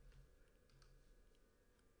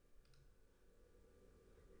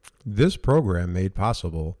This program made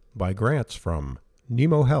possible by grants from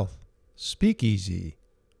Nemo Health, Speakeasy,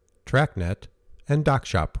 TrackNet, and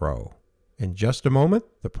DocShop Pro. In just a moment,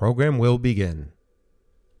 the program will begin.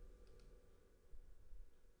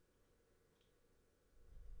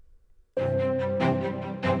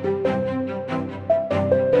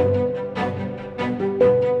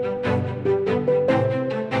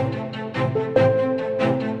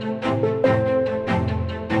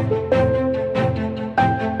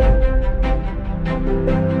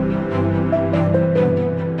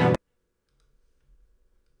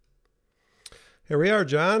 Here we are,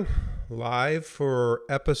 John, live for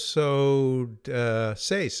episode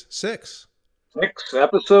six.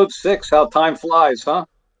 Episode 6. How time flies, huh?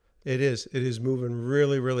 It is. It is moving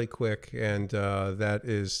really, really quick, and that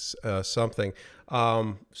is something.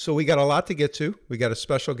 So we got a lot to get to. We got a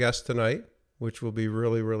special guest tonight, which will be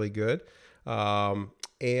really, really good.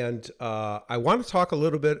 And I want to talk a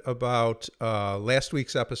little bit about last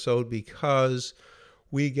week's episode because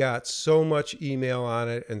we got so much email on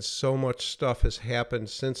it and so much stuff has happened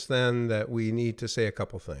since then that we need to say a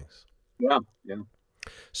couple things. Yeah.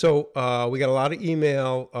 So we got a lot of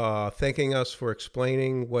email thanking us for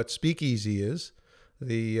explaining what Speakeasy is,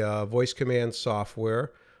 the voice command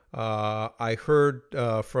software. I heard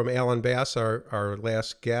from Alan Bass, our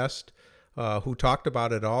last guest, who talked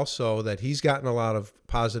about it also, that he's gotten a lot of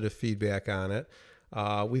positive feedback on it.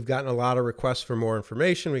 We've gotten a lot of requests for more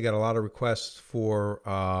information. We got a lot of requests for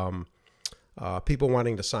people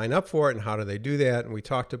wanting to sign up for it and how do they do that. And we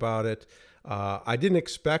talked about it. I didn't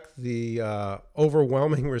expect the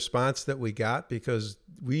overwhelming response that we got because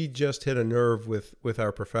we just hit a nerve with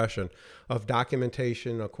our profession of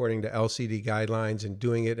documentation according to LCD guidelines and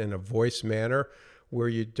doing it in a voice manner where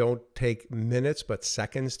you don't take minutes but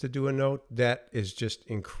seconds to do a note. That is just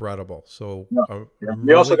incredible. So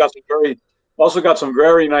We also got some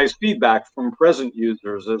very nice feedback from present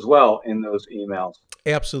users as well in those emails.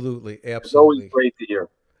 Absolutely. It's always great to hear.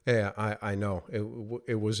 Yeah, I know.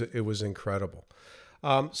 It was incredible.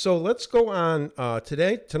 So let's go on.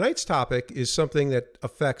 Tonight's topic is something that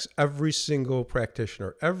affects every single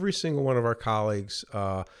practitioner. Every single one of our colleagues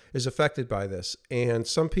is affected by this. And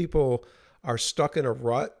some people are stuck in a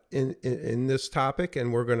rut in this topic,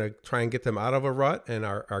 and we're going to try and get them out of a rut. And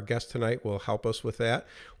our guest tonight will help us with that.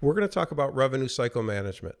 We're going to talk about revenue cycle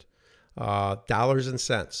management, dollars and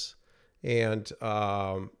cents. And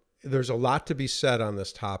there's a lot to be said on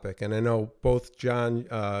this topic. And I know both John,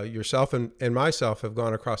 yourself and myself have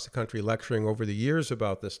gone across the country lecturing over the years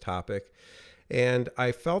about this topic. And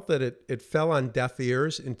I felt that it fell on deaf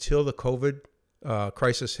ears until the COVID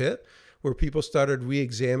crisis hit, where people started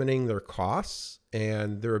re-examining their costs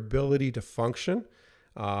and their ability to function.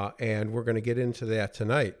 And we're going to get into that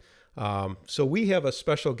tonight. So we have a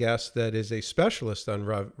special guest that is a specialist on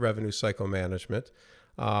revenue cycle management.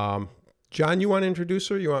 John, you want to introduce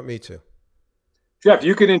her or you want me to? Jeff,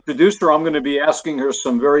 you can introduce her. I'm going to be asking her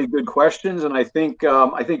some very good questions, and I think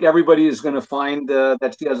everybody is going to find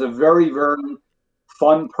that she has a very, very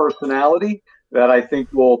fun personality that I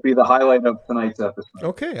think will be the highlight of tonight's episode.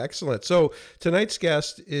 Okay, excellent. So tonight's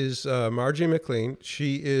guest is Margie McLean.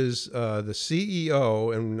 She is the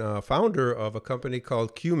CEO and founder of a company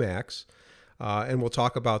called QMax, and we'll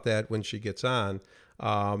talk about that when she gets on.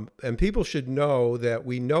 And people should know that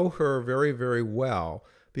we know her very, very well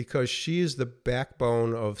because she is the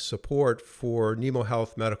backbone of support for Nemo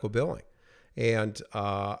Health medical billing. And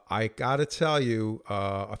I got to tell you,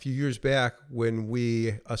 a few years back when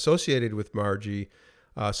we associated with Margie,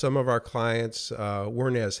 some of our clients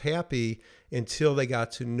weren't as happy until they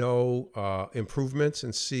got to know improvements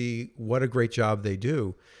and see what a great job they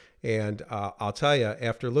do. And I'll tell you,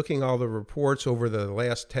 after looking all the reports over the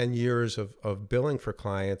last 10 years of billing for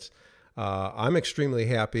clients, I'm extremely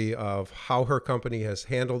happy of how her company has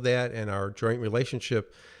handled that, and our joint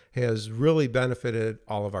relationship has really benefited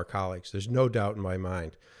all of our colleagues. There's no doubt in my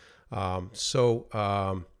mind.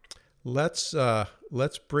 So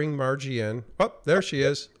let's bring Margie in. Oh, there she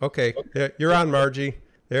is. Okay, you're on, Margie.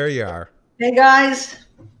 There you are. Hey guys.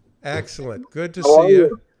 Excellent. Good to see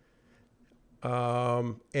you.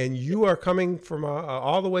 And you are coming from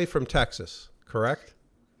all the way from Texas, correct?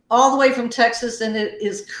 All the way from Texas, and it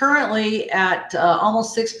is currently at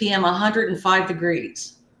almost 6 p.m., 105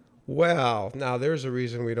 degrees. Well, now there's a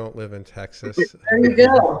reason we don't live in Texas. There you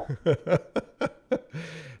go.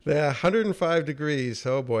 Yeah, 105 degrees.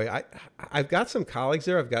 Oh boy, I've got some colleagues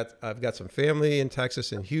there. I've got some family in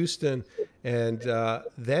Texas and Houston, and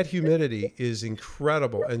that humidity is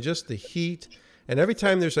incredible, and just the heat. And every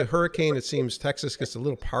time there's a hurricane, it seems Texas gets a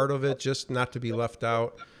little part of it, just not to be left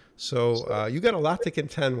out. So you got a lot to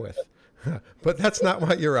contend with. But that's not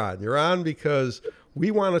what you're on. You're on because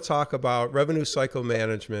we want to talk about revenue cycle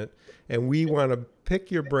management, and we want to pick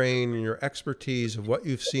your brain and your expertise of what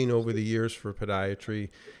you've seen over the years for podiatry.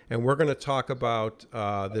 And we're going to talk about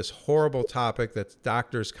this horrible topic that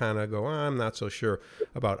doctors kind of go, I'm not so sure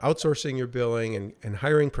about outsourcing your billing and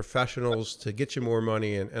hiring professionals to get you more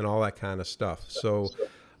money and all that kind of stuff. So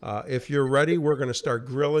if you're ready, we're going to start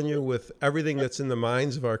grilling you with everything that's in the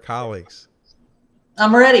minds of our colleagues.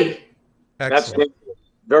 I'm ready. Excellent. That's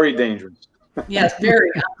very dangerous. Yes, very.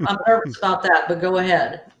 I'm nervous about that, but go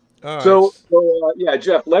ahead. All right. So yeah,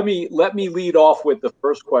 Jeff, let me lead off with the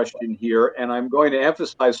first question here, and I'm going to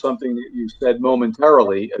emphasize something that you said moments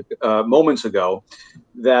ago,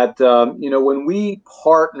 that when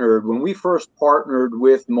we first partnered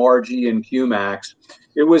with Margie and QMAX,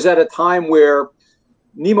 it was at a time where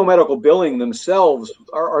Nemo Medical Billing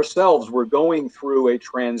ourselves were going through a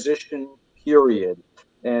transition period.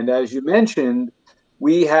 And as you mentioned,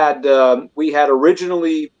 we had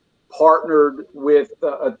originally partnered with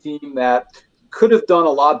a team that could have done a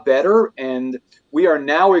lot better, and we're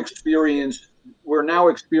now experiencing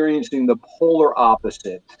the polar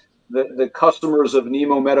opposite. The customers of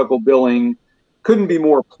Nemo Medical Billing couldn't be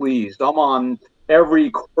more pleased. I'm on every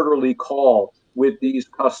quarterly call with these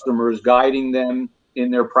customers, guiding them in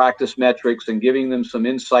their practice metrics and giving them some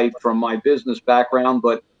insight from my business background,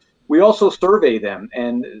 but we also survey them,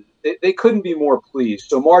 and they couldn't be more pleased.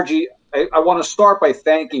 So Margie, I want to start by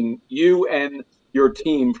thanking you and your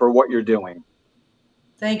team for what you're doing.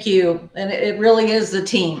 Thank you. And it really is the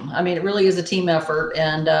team. I mean, it really is a team effort,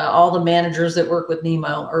 and all the managers that work with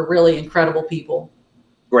Nemo are really incredible people.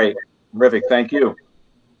 Great. Terrific. Thank you.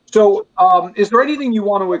 So is there anything you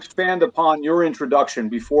want to expand upon your introduction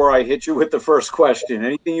before I hit you with the first question?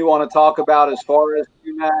 Anything you want to talk about as far as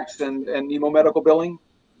QMAX and Nemo Medical Billing?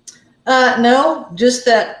 No, just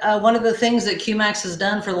that one of the things that QMAX has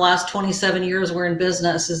done for the last 27 years we're in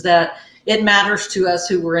business is that it matters to us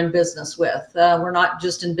who we're in business with. We're not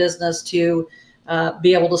just in business to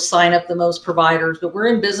be able to sign up the most providers, but we're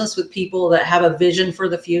in business with people that have a vision for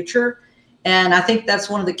the future. And I think that's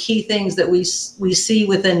one of the key things that we see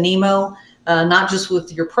within Nemo, not just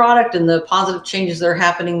with your product and the positive changes that are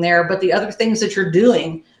happening there, but the other things that you're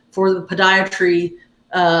doing for the podiatry,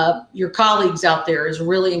 your colleagues out there is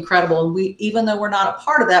really incredible. And even though we're not a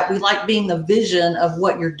part of that, we like being the vision of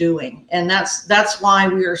what you're doing. And that's why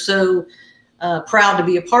we are so proud to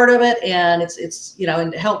be a part of it. And it's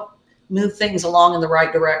and to help move things along in the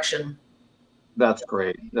right direction. That's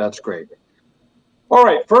great. That's great. All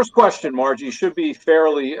right. First question, Margie, should be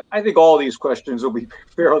I think all these questions will be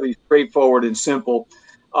fairly straightforward and simple.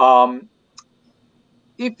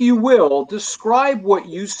 If you will, describe what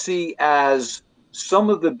you see as some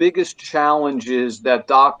of the biggest challenges that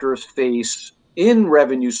doctors face in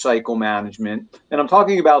revenue cycle management. And I'm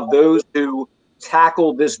talking about those who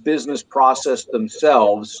tackle this business process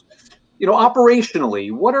themselves.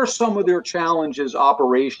 Operationally, what are some of their challenges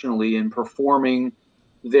operationally in performing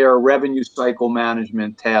their revenue cycle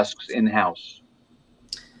management tasks in-house?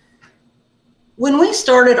 When we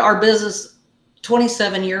started our business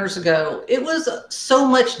 27 years ago, it was so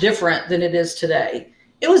much different than it is today.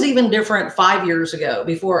 It was even different 5 years ago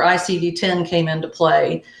before ICD-10 came into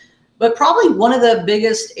play. But probably one of the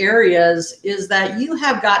biggest areas is that you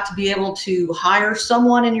have got to be able to hire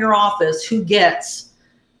someone in your office who gets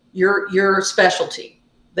your specialty.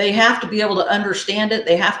 They have to be able to understand it.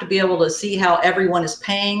 They have to be able to see how everyone is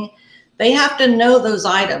paying. They have to know those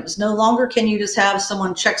items. No longer can you just have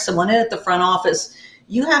someone check someone in at the front office.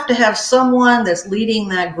 You have to have someone that's leading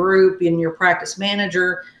that group in your practice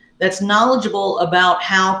manager that's knowledgeable about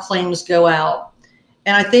how claims go out.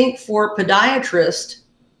 And I think for podiatrists,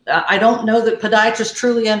 I don't know that podiatrists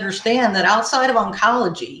truly understand that outside of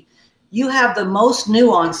oncology, you have the most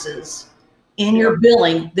nuances in your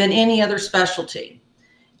billing than any other specialty.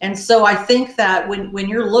 And so I think that when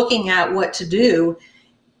you're looking at what to do,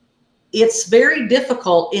 it's very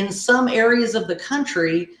difficult in some areas of the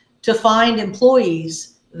country to find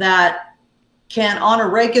employees that can on a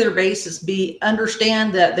regular basis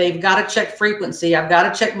understand that they've got to check frequency. I've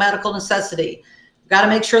got to check medical necessity. I've got to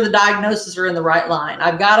make sure the diagnoses are in the right line.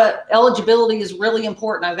 Eligibility is really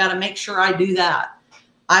important. I've got to make sure I do that.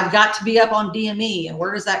 I've got to be up on DME, and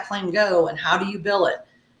where does that claim go and how do you bill it?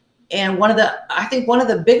 And I think one of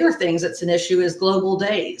the bigger things that's an issue is global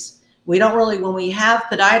days. When we have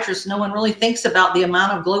podiatrists, no one really thinks about the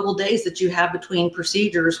amount of global days that you have between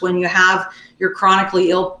procedures when you have your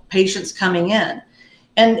chronically ill patients coming in.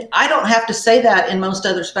 And I don't have to say that in most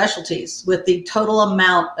other specialties with the total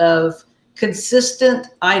amount of consistent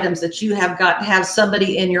items that you have got to have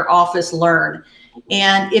somebody in your office learn.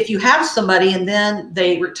 And if you have somebody and then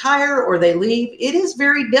they retire or they leave, it is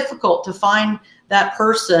very difficult to find that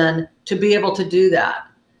person to be able to do that.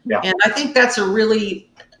 Yeah. And I think that's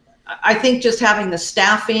I think just having the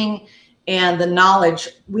staffing and the knowledge,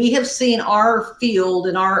 we have seen our field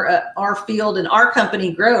and our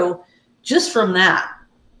company grow just from that.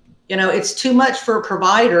 It's too much for a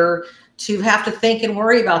provider to have to think and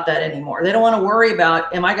worry about that anymore. They don't want to worry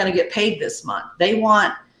about, am I going to get paid this month? They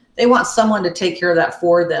want someone to take care of that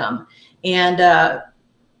for them. And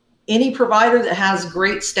any provider that has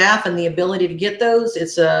great staff and the ability to get those,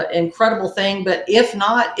 it's an incredible thing. But if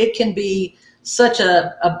not, it can be such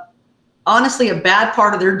honestly a bad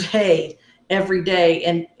part of their day every day,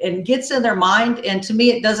 and gets in their mind. And to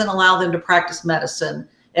me, it doesn't allow them to practice medicine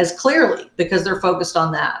as clearly because they're focused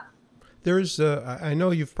on that. There's, I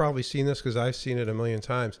know you've probably seen this because I've seen it a million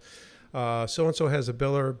times. So-and-so has a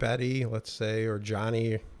biller, Betty, let's say, or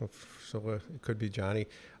Johnny, so it could be Johnny.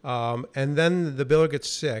 And then the biller gets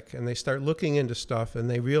sick and they start looking into stuff and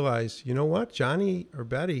they realize, you know what, Johnny or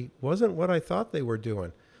Betty wasn't what I thought they were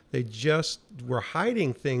doing. They just were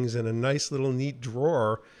hiding things in a nice little neat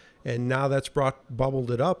drawer. And now that's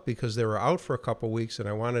bubbled it up because they were out for a couple of weeks and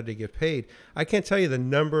I wanted to get paid. I can't tell you the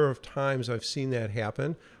number of times I've seen that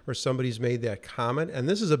happen or somebody's made that comment. And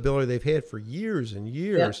this is a biller they've had for years and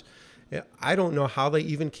years. Yeah. I don't know how they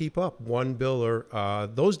even keep up one biller.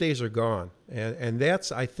 Those days are gone. And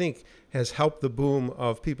that's, I think, has helped the boom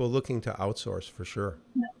of people looking to outsource for sure.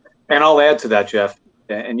 And I'll add to that, Jeff.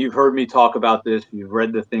 And you've heard me talk about this. You've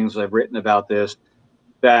read the things I've written about this.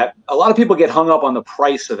 That a lot of people get hung up on the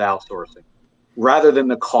price of outsourcing rather than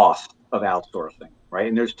the cost of outsourcing, right?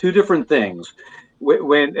 And there's two different things.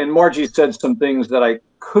 And Margie said some things that I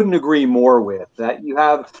couldn't agree more with, that you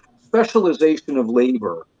have specialization of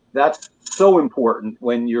labor. That's so important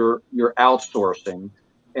when you're outsourcing.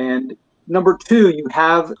 And number two, you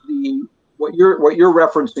have what you're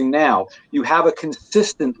referencing now. You have a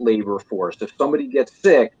consistent labor force. If somebody gets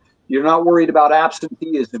sick, you're not worried about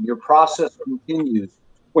absenteeism. Your process continues.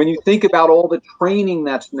 When you think about all the training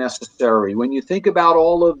that's necessary, when you think about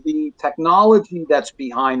all of the technology that's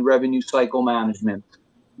behind revenue cycle management,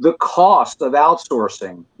 the cost of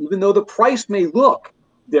outsourcing, even though the price may look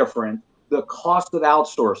different, the cost of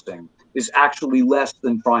outsourcing is actually less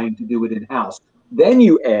than trying to do it in-house. Then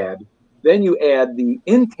you add the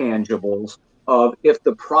intangibles of if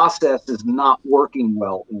the process is not working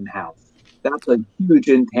well in-house. That's a huge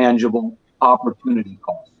intangible opportunity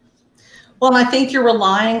cost. Well, I think you're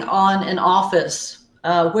relying on an office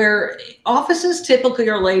where offices typically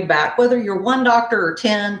are laid back, whether you're one doctor or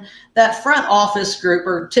 10, that front office group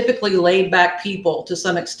are typically laid back people to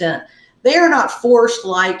some extent. They are not forced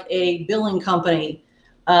like a billing company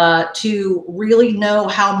to really know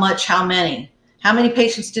how many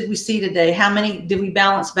patients did we see today? How many did we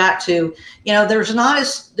balance back to? There's not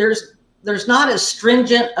as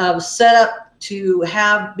stringent of setup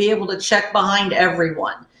to be able to check behind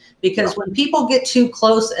everyone. Because when people get too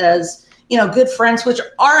close as, good friends, which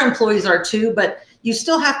our employees are too, but you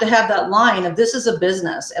still have to have that line of this is a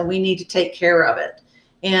business and we need to take care of it.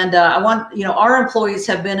 And our employees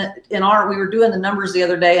have been we were doing the numbers the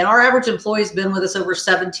other day, and our average employee's been with us over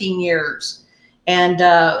 17 years. And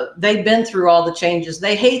they've been through all the changes.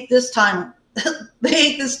 They hate this time. They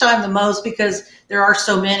hate this time the most because there are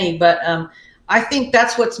so many. But I think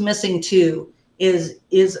that's what's missing too, is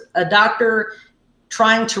a doctor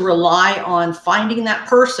trying to rely on finding that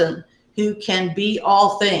person who can be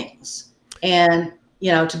all things and,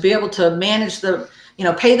 to be able to manage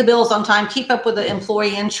pay the bills on time, keep up with the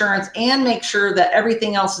employee insurance, and make sure that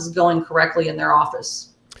everything else is going correctly in their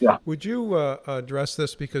office. Yeah. Would you address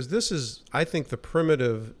this? Because this is, I think, the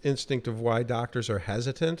primitive instinct of why doctors are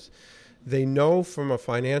hesitant. They know from a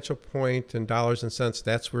financial point and dollars and cents,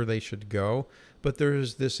 that's where they should go. But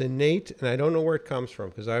there's this innate, and I don't know where it comes from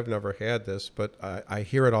because I've never had this, but I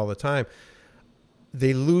hear it all the time.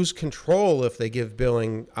 They lose control if they give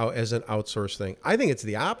billing out as an outsourced thing. I think it's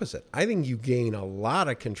the opposite. I think you gain a lot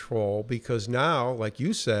of control because now, like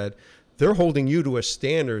you said, they're holding you to a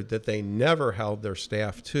standard that they never held their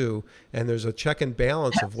staff to, and there's a check and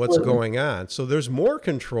balance of what's going on. So there's more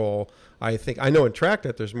control, I think. I know in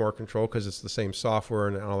TrackNet there's more control because it's the same software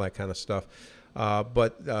and all that kind of stuff.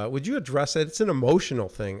 But would you address it? It's an emotional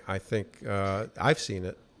thing, I think. I've seen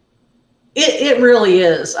it. It really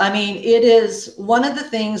is. I mean, it is one of the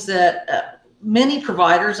things that many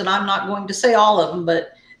providers, and I'm not going to say all of them,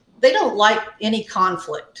 but they don't like any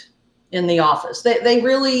conflict in the office. They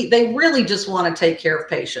really just want to take care of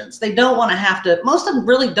patients. They don't want to have to, most of them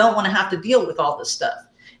really don't want to have to deal with all this stuff.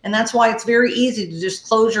 And that's why it's very easy to just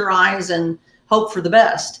close your eyes and hope for the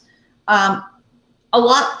best. a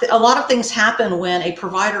lot of things happen when a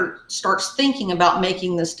provider starts thinking about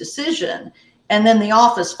making this decision, and then the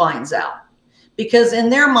office finds out. Because in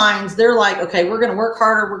their minds, they're like, okay, we're going to work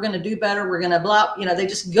harder, we're going to do better, we're going to blah, they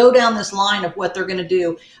just go down this line of what they're going to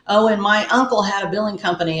do. Oh, and my uncle had a billing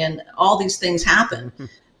company, and all these things happen.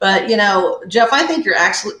 But Jeff, I think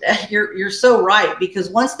you're so right, because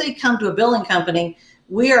once they come to a billing company,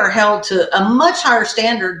 we are held to a much higher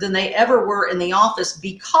standard than they ever were in the office,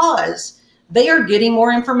 because they are getting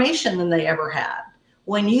more information than they ever had.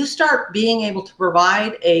 When you start being able to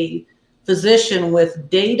provide a physician with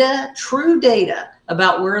data, true data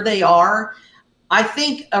about where they are, I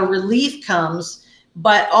think a relief comes.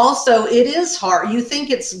 But also, it is hard. You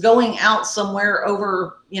think it's going out somewhere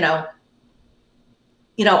over,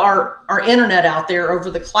 our internet out there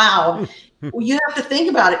over the cloud. You have to think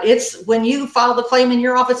about it. It's when you file the claim in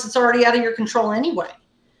your office, it's already out of your control anyway.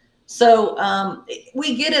 So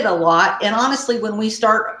we get it a lot. And honestly, when we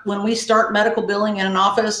start medical billing in an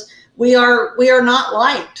office, we are not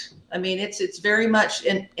liked. I mean, it's very much,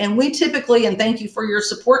 and we typically, and thank you for your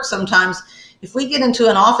support sometimes, if we get into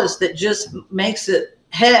an office that just makes it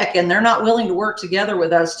heck and they're not willing to work together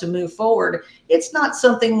with us to move forward, it's not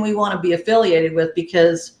something we want to be affiliated with,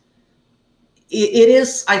 because it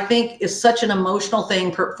is, I think, is such an emotional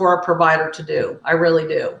thing for a provider to do. I really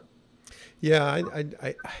do. Yeah,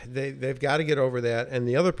 they've got to get over that. And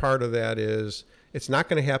the other part of that is it's not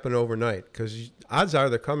going to happen overnight, because odds are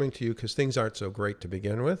they're coming to you because things aren't so great to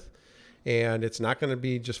begin with. And it's not going to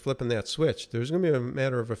be just flipping that switch. There's going to be a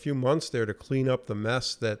matter of a few months there to clean up the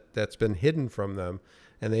mess that's been hidden from them,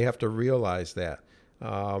 and they have to realize that.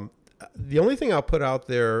 The only thing I'll put out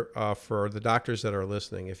there for the doctors that are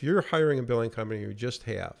listening, if you're hiring a billing company, you just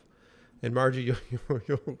have, and Margie,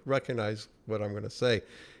 you'll recognize what I'm going to say,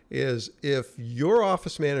 is if your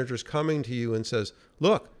office manager is coming to you and says,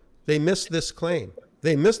 look, they missed this claim.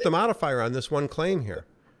 They missed the modifier on this one claim here.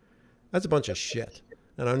 That's a bunch of shit.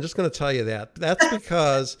 And I'm just going to tell you that. That's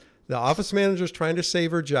because the office manager is trying to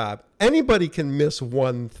save her job. Anybody can miss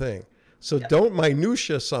one thing. So don't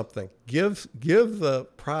minutia something. Give the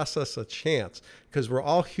process a chance, because we're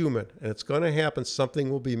all human and it's going to happen.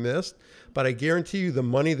 Something will be missed. But I guarantee you the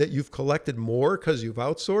money that you've collected more because you've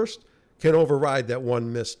outsourced can override that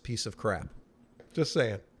one missed piece of crap. Just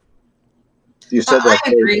saying. You said that.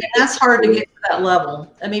 I agree. That's hard to get to that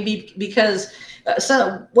level. I mean, because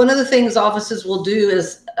so one of the things offices will do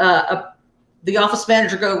is the office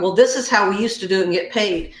manager go, well, this is how we used to do it and get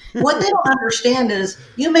paid. What they don't understand is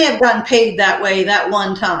you may have gotten paid that way that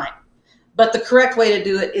one time, but the correct way to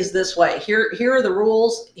do it is this way. Here are the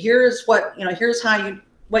rules. Here's what, here's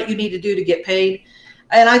what you need to do to get paid.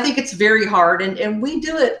 And I think it's very hard. And we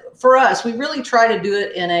do it for us. We really try to do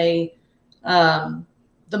it in a,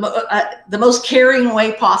 the most caring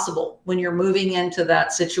way possible when you're moving into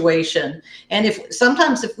that situation. And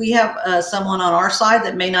sometimes if we have someone on our side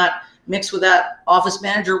that may not mix with that office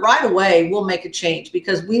manager right away, we'll make a change,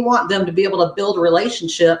 because we want them to be able to build a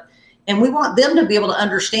relationship, and we want them to be able to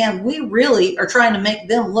understand we really are trying to make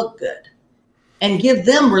them look good and give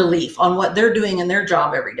them relief on what they're doing in their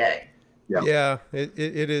job every day. Yeah, it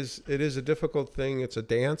is a difficult thing. It's a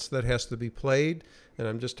dance that has to be played. And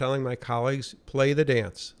I'm just telling my colleagues, play the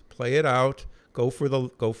dance, play it out, go for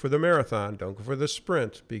the marathon, don't go for the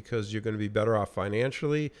sprint, because you're going to be better off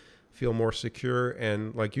financially, feel more secure.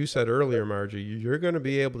 And like you said earlier, Margie, you're going to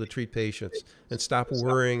be able to treat patients and stop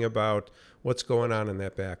worrying about what's going on in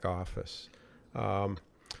that back office.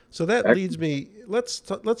 So that leads me, let's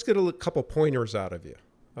get a couple pointers out of you.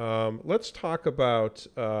 Let's talk about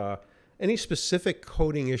any specific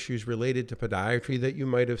coding issues related to podiatry that you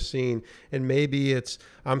might have seen. And maybe it's,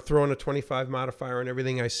 I'm throwing a 25 modifier on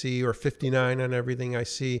everything I see, or 59 on everything I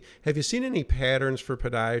see. Have you seen any patterns for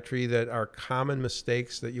podiatry that are common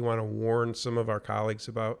mistakes that you want to warn some of our colleagues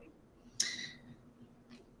about?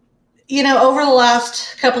 Over the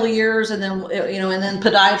last couple of years, and then, and then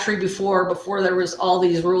podiatry before there was all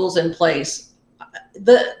these rules in place,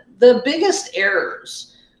 the biggest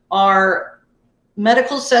errors are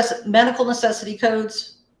medical necessity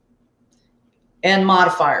codes and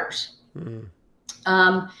modifiers.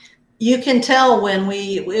 You can tell when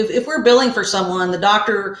if we're billing for someone,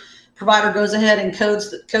 the provider goes ahead and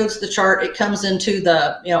codes the chart. It comes into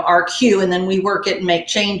the our queue, and then we work it and make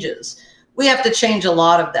changes. We have to change a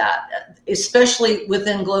lot of that, especially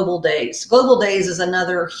within Global Days. Global Days is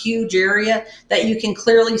another huge area that you can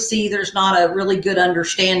clearly see there's not a really good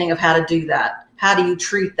understanding of how to do that. How do you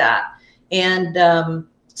treat that? And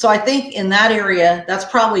so I think in that area, that's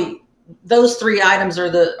probably, those three items are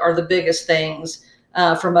the biggest things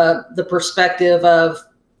from the perspective of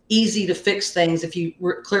easy to fix things if you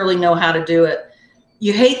clearly know how to do it.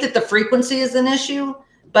 you hate that the frequency is an issue,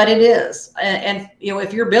 but it is. And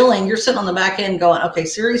if you're billing, you're sitting on the back end going, okay,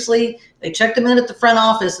 seriously, they checked them in at the front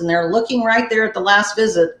office and they're looking right there at the last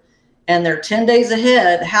visit and they're 10 days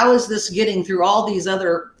ahead. How is this getting through all these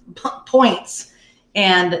other points?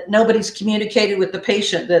 And nobody's communicated with the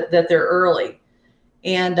patient that they're early.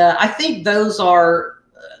 And I think those are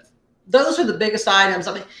the biggest items.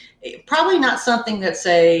 I mean, probably not something that's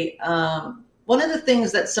one of the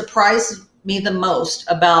things that surprised me the most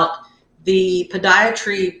about the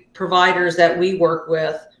podiatry providers that we work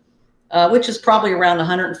with, which is probably around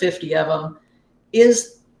 150 of them,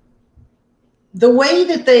 is the way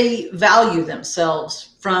that they value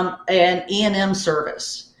themselves from an E&M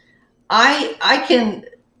service. I can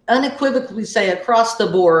unequivocally say across the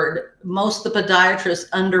board, most of the podiatrists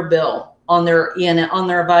underbill on their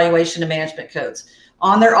evaluation and management codes,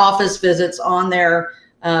 on their office visits, on their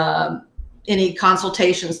any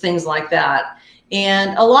consultations, things like that.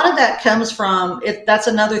 And a lot of that comes from that's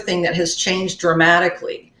another thing that has changed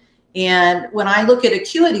dramatically. And when I look at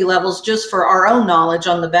acuity levels, just for our own knowledge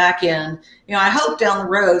on the back end, I hope down the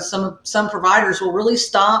road some providers will really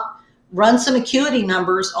stop, run some acuity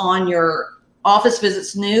numbers on your office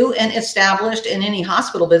visits, new and established, and any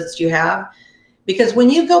hospital visits you have. Because when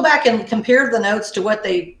you go back and compare the notes to what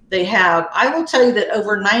they have, I will tell you that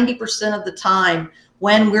over 90% of the time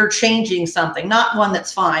when we're changing something, not one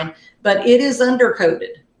that's fine, but it is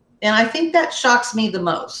undercoded. And I think that shocks me the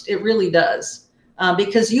most. It really does.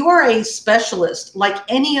 Because you are a specialist like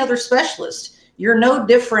any other specialist. You're no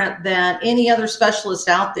different than any other specialist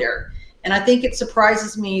out there. And I think it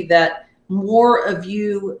surprises me that more of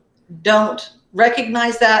you don't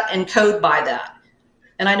recognize that and code by that.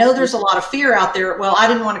 And I know there's a lot of fear out there. Well, I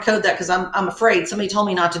didn't want to code that because I'm afraid. Somebody told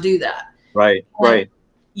me not to do that. Right, right.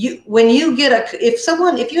 When you get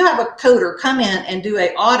if you have a coder come in and do an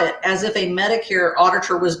audit as if a Medicare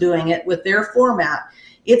auditor was doing it with their format,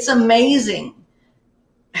 it's amazing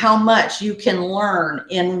how much you can learn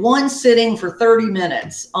in one sitting for 30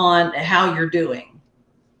 minutes on how you're doing.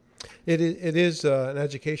 It is an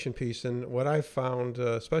education piece, and what I've found,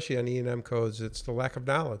 especially on E&M codes, it's the lack of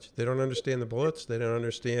knowledge. They don't understand the bullets. They don't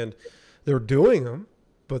understand they're doing them,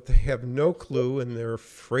 but they have no clue, and they're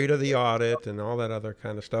afraid of the audit and all that other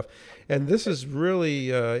kind of stuff. And this is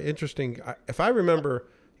really interesting. If I remember,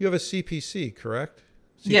 you have a CPC, correct?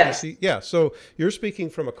 CPC? Yes. Yeah. So you're speaking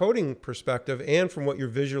from a coding perspective and from what you're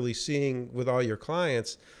visually seeing with all your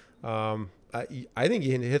clients. I think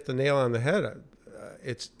you hit the nail on the head.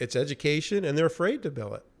 It's education, and they're afraid to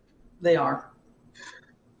bill it. They are.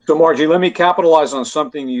 So, Margie, let me capitalize on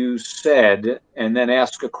something you said and then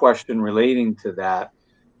ask a question relating to that.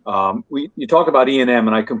 You talk about E&M,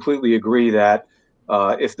 and I completely agree that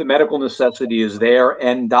if the medical necessity is there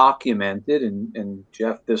and documented, and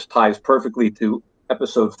Jeff, this ties perfectly to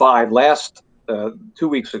episode 5 last 2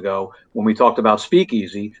 weeks ago when we talked about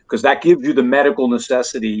Speakeasy, because that gives you the medical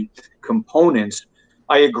necessity components.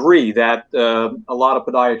 I agree that a lot of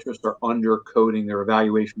podiatrists are undercoding their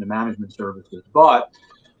evaluation and management services, but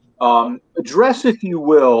address, if you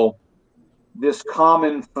will, this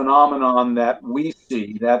common phenomenon that we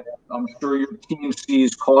see, that I'm sure your team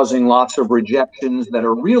sees causing lots of rejections that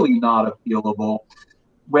are really not appealable,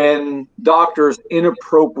 when doctors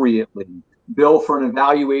inappropriately bill for an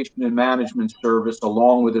evaluation and management service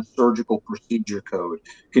along with a surgical procedure code.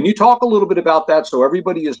 Can you talk a little bit about that so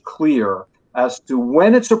everybody is clear as to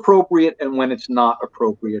when it's appropriate and when it's not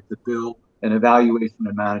appropriate to bill an evaluation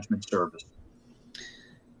and management service?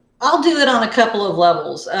 I'll do it on a couple of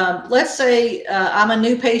levels. Let's say I'm a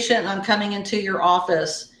new patient and I'm coming into your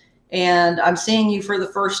office and I'm seeing you for the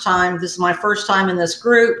first time. This is my first time in this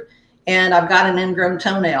group and I've got an ingrown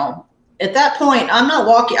toenail. At that point, I'm not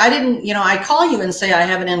walking. I call you and say I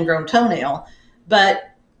have an ingrown toenail,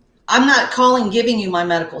 but I'm not giving you my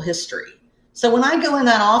medical history. So when I go in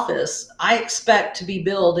that office, I expect to be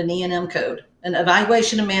billed an E&M code, an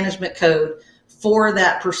evaluation and management code for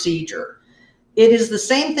that procedure. It is the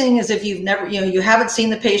same thing as if you've never, you haven't seen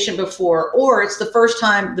the patient before, or it's the first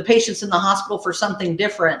time the patient's in the hospital for something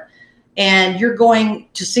different and you're going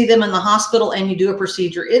to see them in the hospital and you do a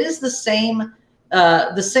procedure. It is the same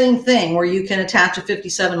thing where you can attach a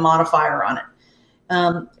 57 modifier on it.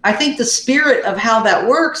 I think the spirit of how that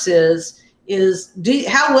works is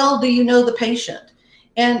how well do you know the patient?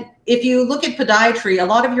 And if you look at podiatry, a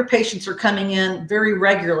lot of your patients are coming in very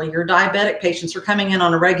regularly. Your diabetic patients are coming in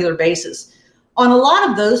on a regular basis. On a lot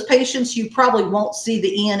of those patients, you probably won't see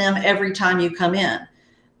the E&M every time you come in.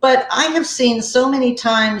 But I have seen so many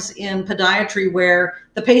times in podiatry where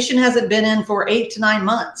the patient hasn't been in for 8 to 9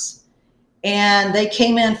 months. and they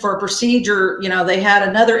came in for a procedure. They had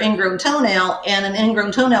another ingrown toenail, and an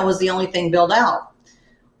ingrown toenail was the only thing billed out.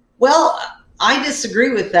 Well, I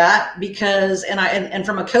disagree with that because, and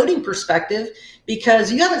from a coding perspective,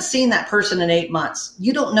 because you haven't seen that person in 8 months.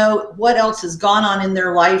 You don't know what else has gone on in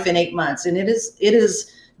their life in 8 months. And it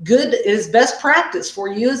is good, it is best practice for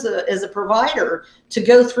you as a provider to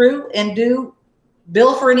go through and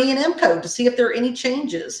bill for an E&M code to see if there are any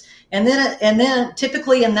changes. And then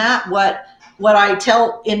typically in that, what I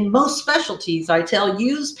tell in most specialties, I tell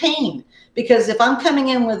use pain, because if I'm coming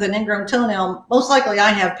in with an ingrown toenail, most likely I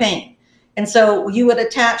have pain. And so you would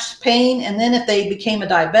attach pain, and then if they became a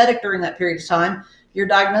diabetic during that period of time, your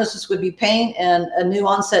diagnosis would be pain and a new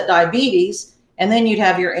onset diabetes, and then you'd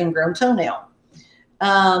have your ingrown toenail.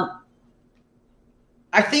 I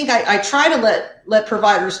think I try to let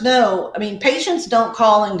providers know. I mean, patients don't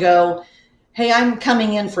call and go, hey, I'm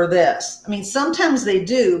coming in for this. I mean, sometimes they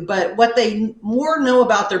do, but what they more know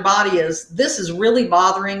about their body is, this is really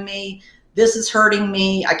bothering me. This is hurting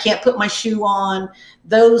me. I can't put my shoe on.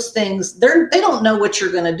 Those things, they don't know what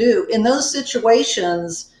you're going to do. In those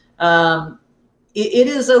situations, it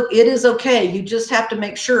is okay. You just have to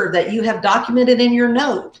make sure that you have documented in your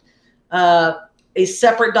note a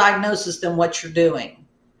separate diagnosis than what you're doing.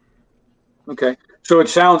 Okay. So it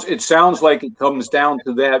sounds like it comes down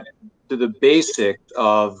to the basics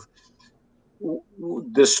of,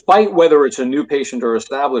 despite whether it's a new patient or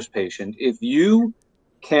established patient, if you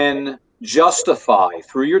can justify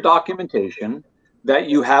through your documentation that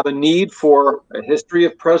you have a need for a history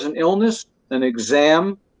of present illness, an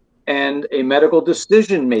exam, and a medical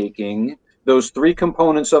decision making, those three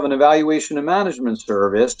components of an evaluation and management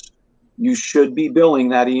service, you should be billing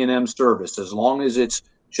that E&M service as long as it's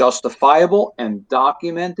justifiable and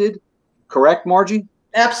documented. Correct, Margie?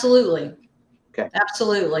 Absolutely. Okay.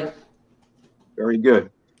 Absolutely. Very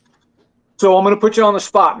good. So I'm going to put you on the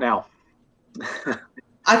spot now.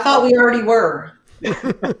 I thought we already were.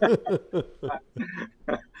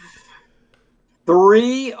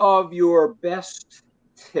 3 of your best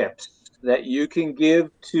tips that you can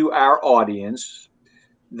give to our audience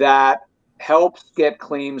that helps get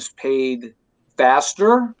claims paid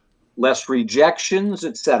faster, less rejections,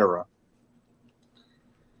 etc.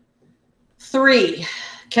 3.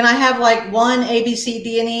 Can I have like 1 A, B, C,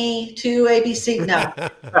 D, and E, 2 A, B, C? No.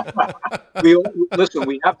 Listen,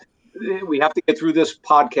 we have to get through this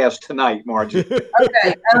podcast tonight, Margie.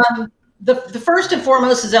 Okay. The first and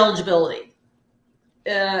foremost is eligibility.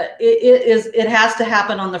 It has to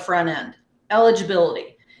happen on the front end.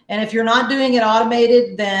 Eligibility. And if you're not doing it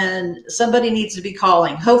automated, then somebody needs to be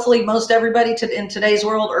calling. Hopefully, most everybody in today's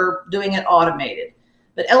world are doing it automated.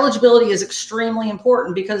 But eligibility is extremely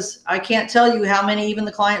important, because I can't tell you how many, even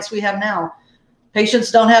the clients we have now,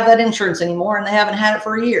 patients don't have that insurance anymore and they haven't had it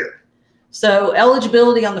for a year. So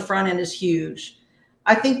eligibility on the front end is huge.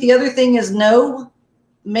 I think the other thing is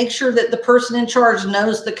make sure that the person in charge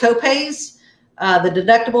knows the copays, the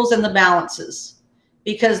deductibles, and the balances.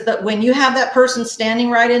 Because when you have that person standing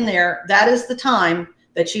right in there, that is the time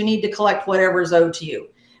that you need to collect whatever is owed to you.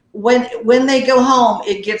 When they go home,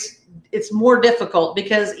 it's more difficult,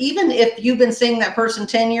 because even if you've been seeing that person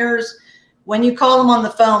 10 years, when you call them on the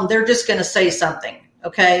phone, they're just going to say something.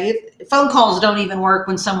 Okay. Phone calls don't even work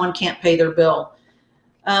when someone can't pay their bill.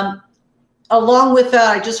 Along with that,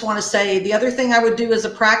 I just want to say the other thing I would do as a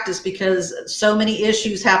practice, because so many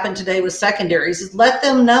issues happen today with secondaries, is let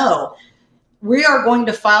them know, we are going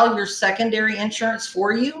to file your secondary insurance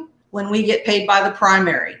for you when we get paid by the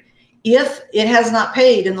primary. If it has not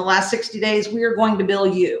paid in the last 60 days, we are going to bill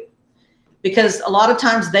you. Because a lot of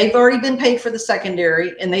times they've already been paid for the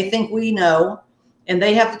secondary and they think we know, and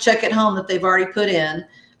they have to check at home that they've already put in,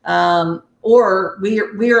 or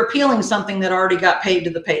we are appealing something that already got paid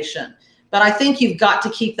to the patient. But I think you've got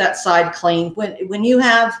to keep that side clean. When you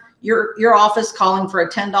have your office calling for a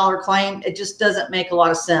 $10 claim, it just doesn't make a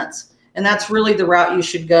lot of sense. And that's really the route you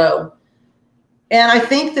should go. And I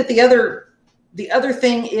think that the other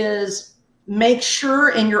thing is, make sure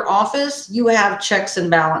in your office you have checks and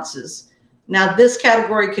balances. Now, this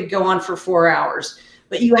category could go on for 4 hours,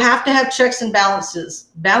 but you have to have checks and balances.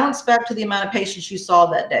 Balance back to the amount of patients you saw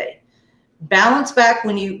that day. Balance back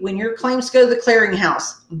when your claims go to the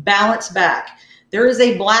clearinghouse. Balance back. There is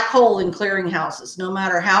a black hole in clearinghouses, no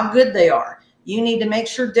matter how good they are. You need to make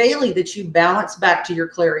sure daily that you balance back to your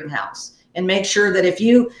clearinghouse, and make sure that if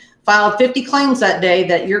you filed 50 claims that day,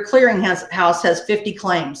 that your clearinghouse has 50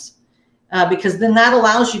 claims, because then that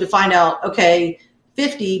allows you to find out, okay,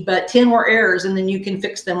 50, but 10 were errors, and then you can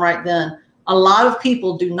fix them right then. A lot of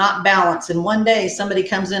people do not balance, and one day somebody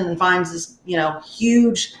comes in and finds this,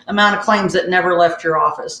 huge amount of claims that never left your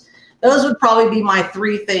office. Those would probably be my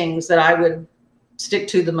three things that I would stick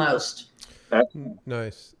to the most.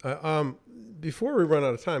 Nice. Before we run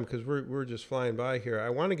out of time, because we're just flying by here, I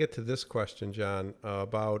want to get to this question, John,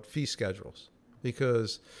 about fee schedules,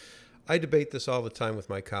 because I debate this all the time with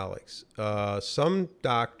my colleagues. Some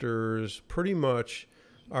doctors pretty much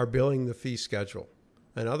are billing the fee schedule,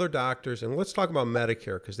 and other doctors, and let's talk about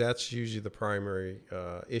Medicare, because that's usually the primary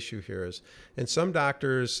issue here is, and some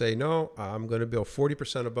doctors say, no, I'm going to bill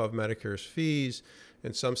 40% above Medicare's fees.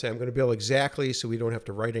 And some say, I'm going to bill exactly so we don't have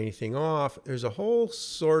to write anything off. There's a whole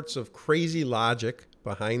sorts of crazy logic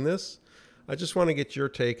behind this. I just want to get your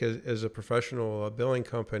take as a professional billing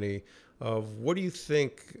company of what do you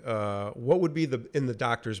think, what would be in the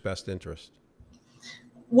doctor's best interest?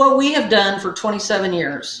 What we have done for 27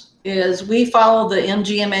 years is we follow the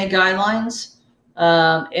MGMA guidelines,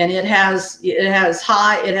 and it has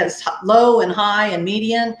low and high and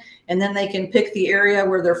median, and then they can pick the area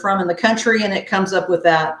where they're from in the country, and it comes up with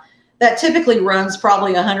that. That typically runs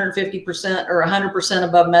probably 150% or 100%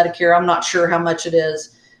 above Medicare. I'm not sure how much it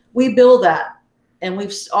is. We bill that, and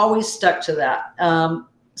we've always stuck to that,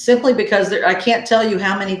 simply because I can't tell you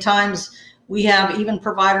how many times we have even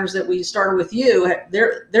providers that we started with you,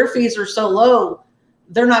 their fees are so low,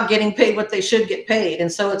 they're not getting paid what they should get paid.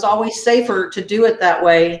 And so it's always safer to do it that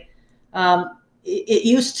way. It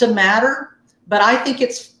used to matter, but I think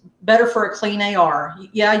it's better for a clean AR.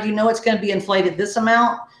 Yeah, you know it's going to be inflated this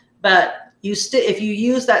amount, but if you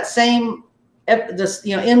use that same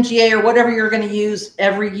MGA or whatever you're going to use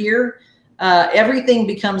every year, everything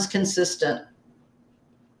becomes consistent.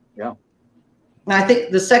 Yeah. And I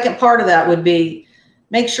think the second part of that would be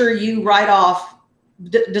make sure you write off,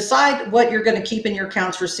 decide what you're going to keep in your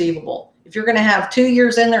accounts receivable. If you're going to have 2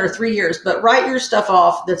 years in there or 3 years, but write your stuff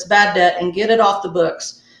off that's bad debt and get it off the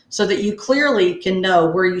books so that you clearly can know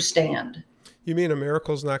where you stand. You mean a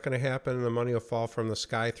miracle's not going to happen and the money will fall from the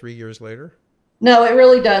sky 3 years later? No, it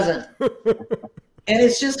really doesn't. And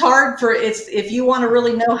it's just hard if you want to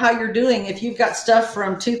really know how you're doing, if you've got stuff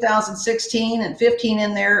from 2016 and 15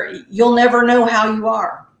 in there, you'll never know how you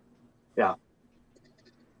are. Yeah.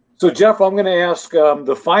 So Jeff, I'm going to ask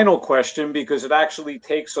the final question because it actually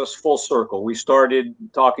takes us full circle. We started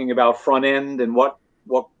talking about front end and what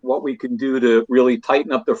we can do to really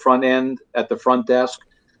tighten up the front end at the front desk.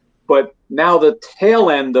 But now the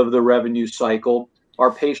tail end of the revenue cycle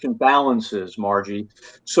are patient balances, Margie.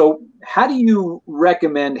 So how do you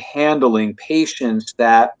recommend handling patients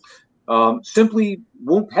that simply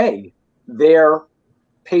won't pay their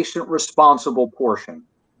patient responsible portion?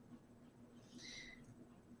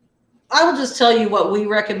 I will just tell you what we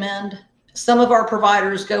recommend. Some of our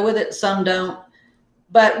providers go with it, some don't.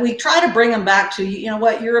 But we try to bring them back to, you know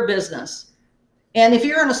what, you're a business. And if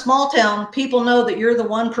you're in a small town, people know that you're the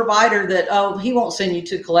one provider that, oh, he won't send you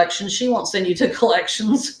to collections. She won't send you to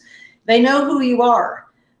collections. They know who you are.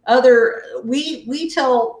 We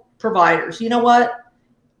tell providers, you know what,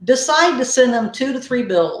 decide to send them 2 to 3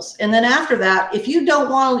 bills. And then after that, if you don't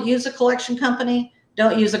want to use a collection company,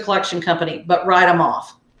 don't use a collection company, but write them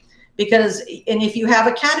off. And if you have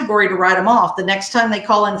a category to write them off, the next time they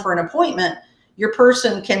call in for an appointment, your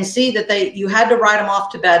person can see that you had to write them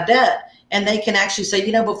off to bad debt. And they can actually say,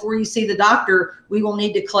 you know, before you see the doctor, we will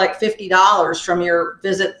need to collect $50 from your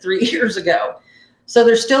visit 3 years ago. So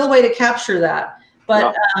there's still a way to capture that.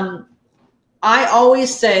 But I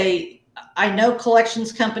always say, I know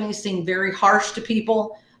collections companies seem very harsh to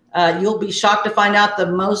people. You'll be shocked to find out the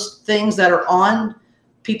most things that are on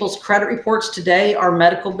people's credit reports today are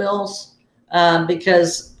medical bills,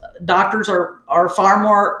 because doctors are far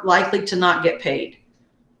more likely to not get paid.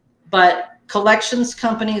 But collections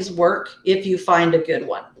companies work if you find a good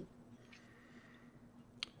one.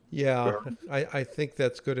 Yeah, sure. I think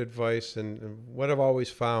that's good advice. And what I've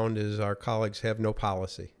always found is our colleagues have no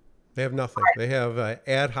policy. They have nothing. They have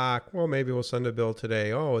ad hoc, well, maybe we'll send a bill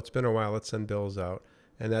today. Oh, it's been a while, let's send bills out.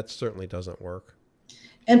 And that certainly doesn't work.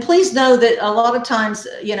 And please know that a lot of times,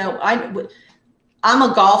 you know, I'm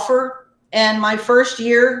a golfer, and my first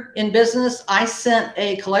year in business, I sent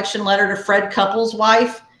a collection letter to Fred Couples'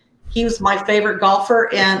 wife. He was my favorite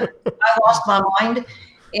golfer, and I lost my mind.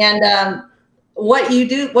 And what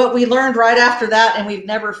we learned right after that, and we've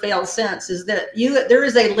never failed since, is that there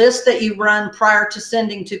is a list that you run prior to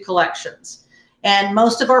sending to collections. And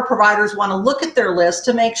most of our providers want to look at their list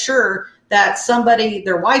to make sure that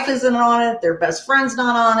their wife isn't on it, their best friend's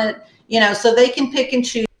not on it, you know, so they can pick and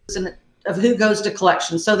choose of who goes to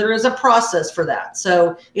collections. So there is a process for that.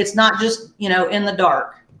 So it's not just, you know, in the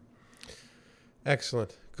dark.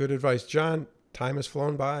 Excellent. Good advice. John, time has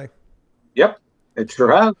flown by. Yep, it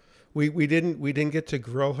sure has. We didn't get to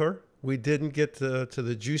grill her We didn't get to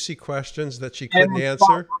the juicy questions that she And couldn't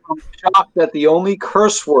answer. I'm shocked that the only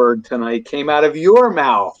curse word tonight came out of your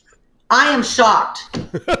mouth. I am shocked.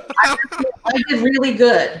 I did really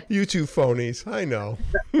good. You two phonies. I know.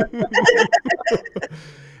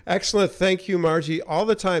 Excellent. Thank you, Margie. All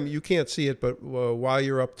the time, you can't see it, but while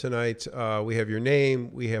you're up tonight, we have your name,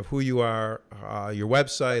 we have who you are, your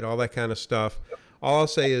website, all that kind of stuff. All I'll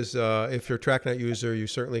say is if you're a TrackNet user, you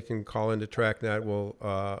certainly can call into TrackNet. We'll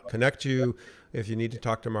connect you if you need to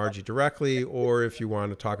talk to Margie directly, or if you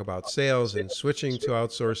want to talk about sales and switching to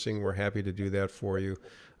outsourcing, we're happy to do that for you.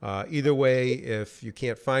 Either way, if you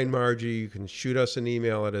can't find Margie, you can shoot us an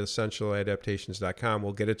email at essentialadaptations.com.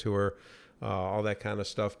 We'll get it to her, all that kind of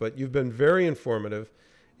stuff. But you've been very informative,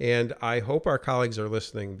 and I hope our colleagues are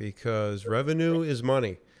listening, because revenue is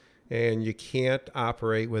money, and you can't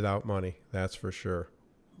operate without money. That's for sure.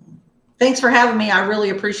 Thanks for having me. I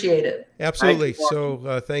really appreciate it. Absolutely.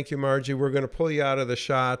 So thank you, Margie. We're going to pull you out of the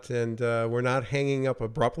shot, and we're not hanging up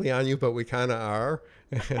abruptly on you, but we kind of are.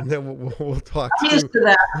 And then we'll talk I'm used to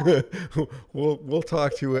that. we'll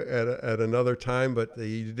talk to you at another time, but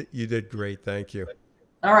you did great. Thank you.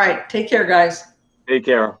 All right. Take care, guys. Take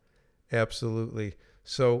care. Absolutely.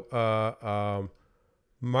 So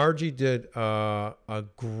Margie did a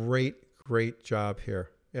great job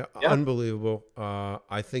here. Yeah, unbelievable.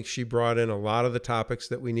 I think she brought in a lot of the topics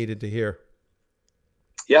that we needed to hear.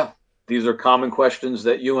 Yeah, these are common questions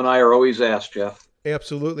that you and I are always asked, Jeff.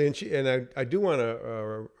 Absolutely. And I do want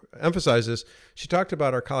to emphasize this. She talked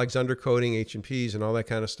about our colleagues undercoding H&Ps and all that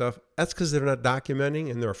kind of stuff. That's because they're not documenting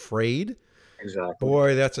and they're afraid. Exactly.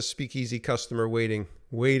 Boy, that's a speakeasy customer waiting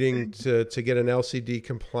to get an LCD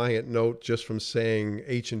compliant note just from saying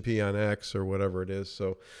H&P on X or whatever it is.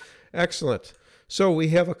 So excellent. So we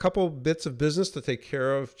have a couple bits of business to take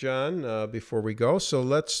care of, John, before we go. So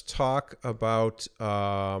let's talk about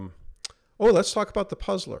the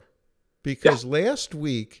puzzler, because last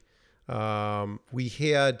week we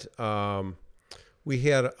had a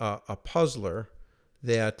puzzler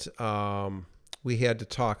that we had to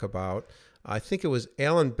talk about. I think it was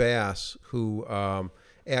Alan Bass who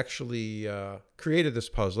actually created this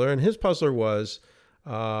puzzler, and his puzzler was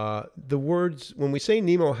the words, when we say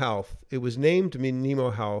Nemo Health, it was named to me Nemo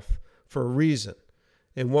Health for a reason.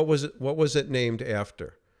 And what was it named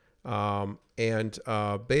after?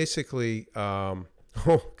 Basically, oh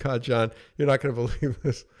God, John, you're not going to believe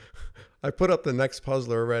this. I put up the next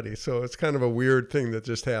puzzler already, so it's kind of a weird thing that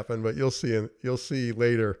just happened, but you'll see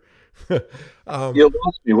later. You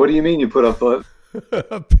lost me. What do you mean you put up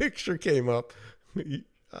a picture came up?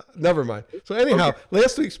 Never mind. So anyhow,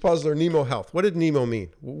 Last week's puzzler, Nemo Health. What did Nemo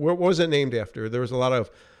mean? What was it named after? There was a lot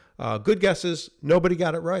of good guesses. Nobody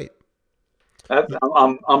got it right.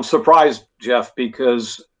 I'm surprised, Jeff,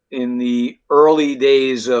 because in the early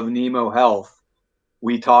days of Nemo Health,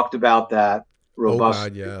 we talked about that robustly. Oh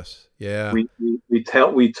God, yes, yeah.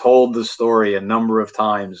 We told the story a number of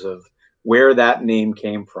times of where that name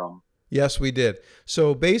came from. Yes, we did.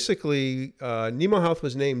 So basically, Nemo Health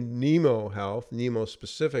was named Nemo Health, Nemo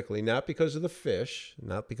specifically, not because of the fish,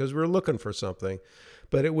 not because we were looking for something,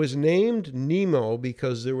 but it was named Nemo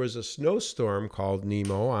because there was a snowstorm called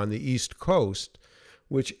Nemo on the East Coast,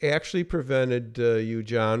 which actually prevented you,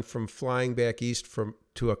 John, from flying back east from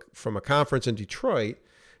a conference in Detroit.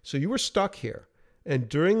 So you were stuck here. And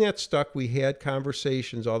during that stuck, we had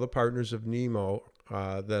conversations, all the partners of Nemo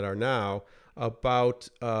that are now, about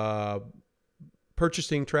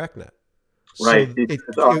purchasing TrackNet. Right.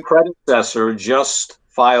 So our predecessor just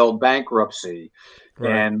filed bankruptcy,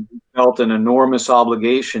 right, and felt an enormous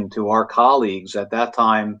obligation to our colleagues at that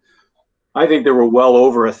time. I think there were well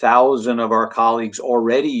over 1,000 of our colleagues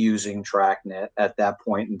already using TrackNet at that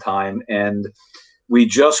point in time. And we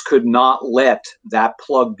just could not let that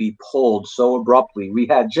plug be pulled so abruptly. We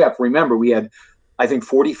had, Jeff, remember, we had, I think,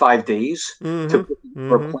 45 days to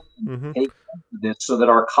put a plan take this so that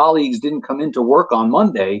our colleagues didn't come into work on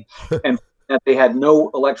Monday and that they had no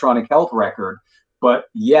electronic health record. But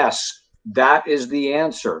yes, that is the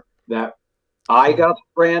answer. That I got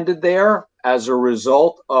stranded there as a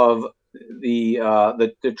result of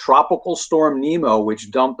the tropical storm Nemo,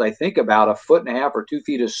 which dumped, I think, about 1.5 feet or 2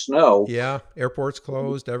 feet of snow. Yeah, airports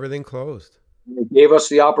closed, everything closed. It gave us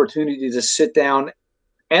the opportunity to sit down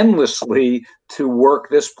endlessly to work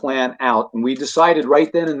this plan out. And we decided right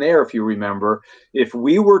then and there, if you remember, if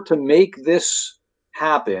we were to make this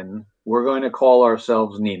happen, we're going to call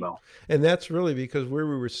ourselves Nemo. And that's really because where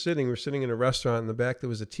we're sitting in a restaurant in the back, there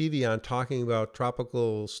was a TV on talking about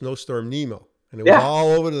tropical snowstorm Nemo. And it was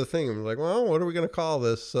all over the thing. And we're like, well, what are we going to call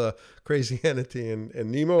this crazy entity? And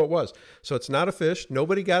Nemo it was. So it's not a fish.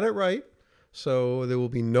 Nobody got it right. So there will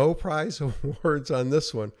be no prize awards on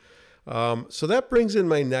this one. So that brings in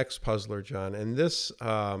my next puzzler, John. And this,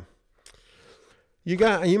 you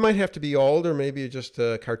might have to be old, or maybe you're just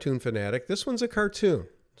a cartoon fanatic. This one's a cartoon.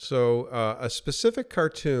 So a specific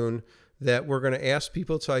cartoon that we're going to ask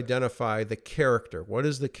people to identify the character. What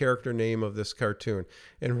is the character name of this cartoon?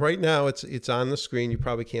 And right now it's on the screen. You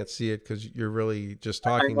probably can't see it because you're really just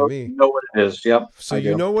talking to me. You know what it is. Yep. So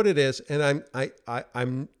you know what it is, and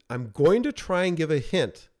I'm going to try and give a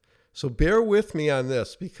hint. So bear with me on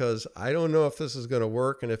this, because I don't know if this is going to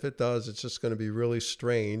work, and if it does, it's just going to be really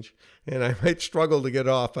strange, and I might struggle to get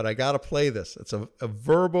off. But I got to play this. It's a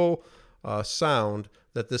verbal sound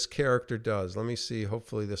that this character does. Let me see.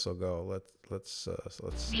 Hopefully this will go. Let's.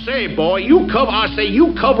 Say, boy, you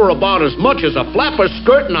cover about as much as a flapper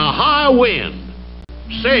skirt in a high wind.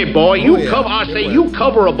 Say, boy, you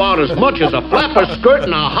cover about as much as a flapper skirt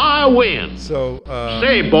in a high wind. So.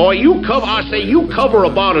 Say, boy, you cover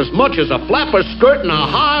about as much as a flapper skirt in a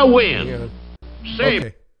high wind. Say.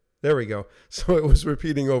 Okay, there we go. So it was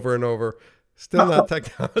repeating over and over. Still not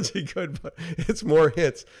technology good, but it's more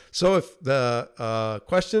hits. So if the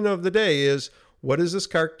question of the day is, what is this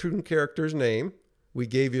cartoon character's name? We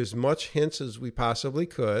gave you as much hints as we possibly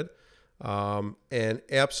could. And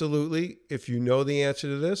absolutely, if you know the answer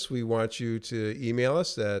to this, we want you to email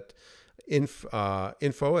us at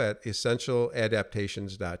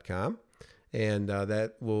info@essentialadaptations.com, and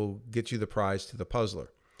that will get you the prize to the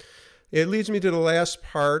puzzler. It leads me to the last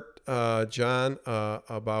part, John,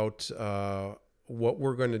 about what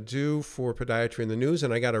we're going to do for Podiatry in the News.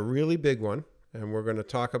 And I got a really big one, and we're going to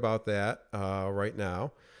talk about that right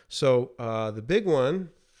now. So the big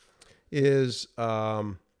one is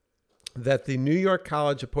that the New York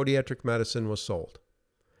College of Podiatric Medicine was sold.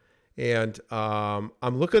 And I'm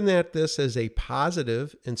looking at this as a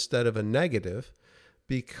positive instead of a negative,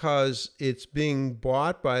 because it's being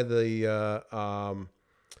bought by the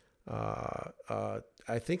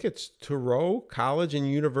I think it's Thoreau College and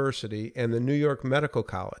University and the New York Medical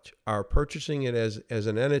College are purchasing it as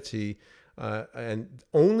an entity. And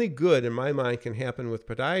only good, in my mind, can happen with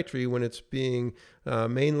podiatry when it's being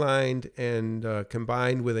mainlined and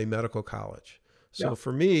combined with a medical college. So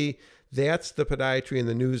for me, that's the Podiatry in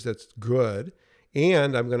the News that's good.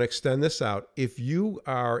 And I'm going to extend this out. If you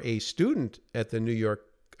are a student at the New York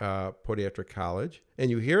Podiatric College and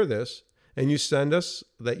you hear this, and you send us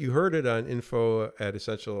that you heard it on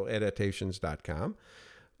info@essentialadaptations.com,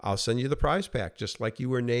 I'll send you the prize pack, just like you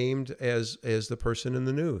were named as the person in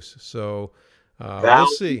the news. So we'll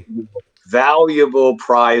see. Valuable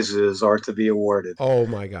prizes are to be awarded. Oh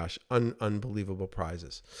my gosh, unbelievable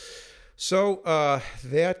prizes. So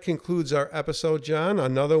that concludes our episode, John.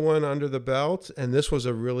 Another one under the belt, and this was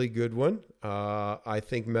a really good one. I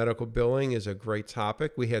think medical billing is a great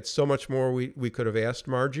topic. We had so much more we could have asked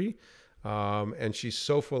Margie. And she's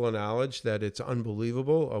so full of knowledge that it's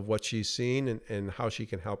unbelievable of what she's seen and how she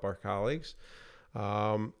can help our colleagues.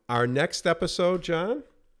 Our next episode, John,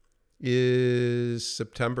 is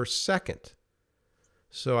September 2nd.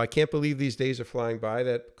 So I can't believe these days are flying by.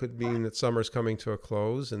 That could mean that summer's coming to a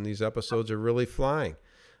close, and these episodes are really flying.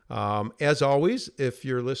 As always, if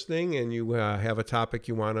you're listening and you have a topic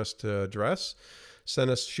you want us to address,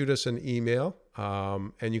 shoot us an email.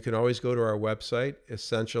 And you can always go to our website,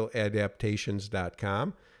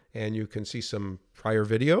 essentialadaptations.com, and you can see some prior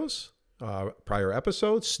videos, prior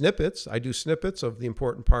episodes, snippets. I do snippets of the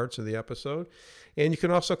important parts of the episode. And you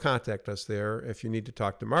can also contact us there if you need to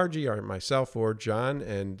talk to Margie or myself or John.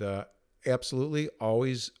 And absolutely,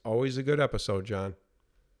 always a good episode, John.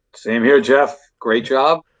 Same here, Jeff. Great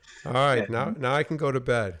job. All right, now I can go to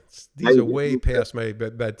bed. These are way past my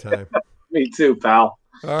bedtime. Me too, pal.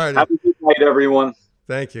 All right. Have a good night, everyone.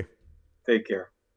 Thank you. Take care.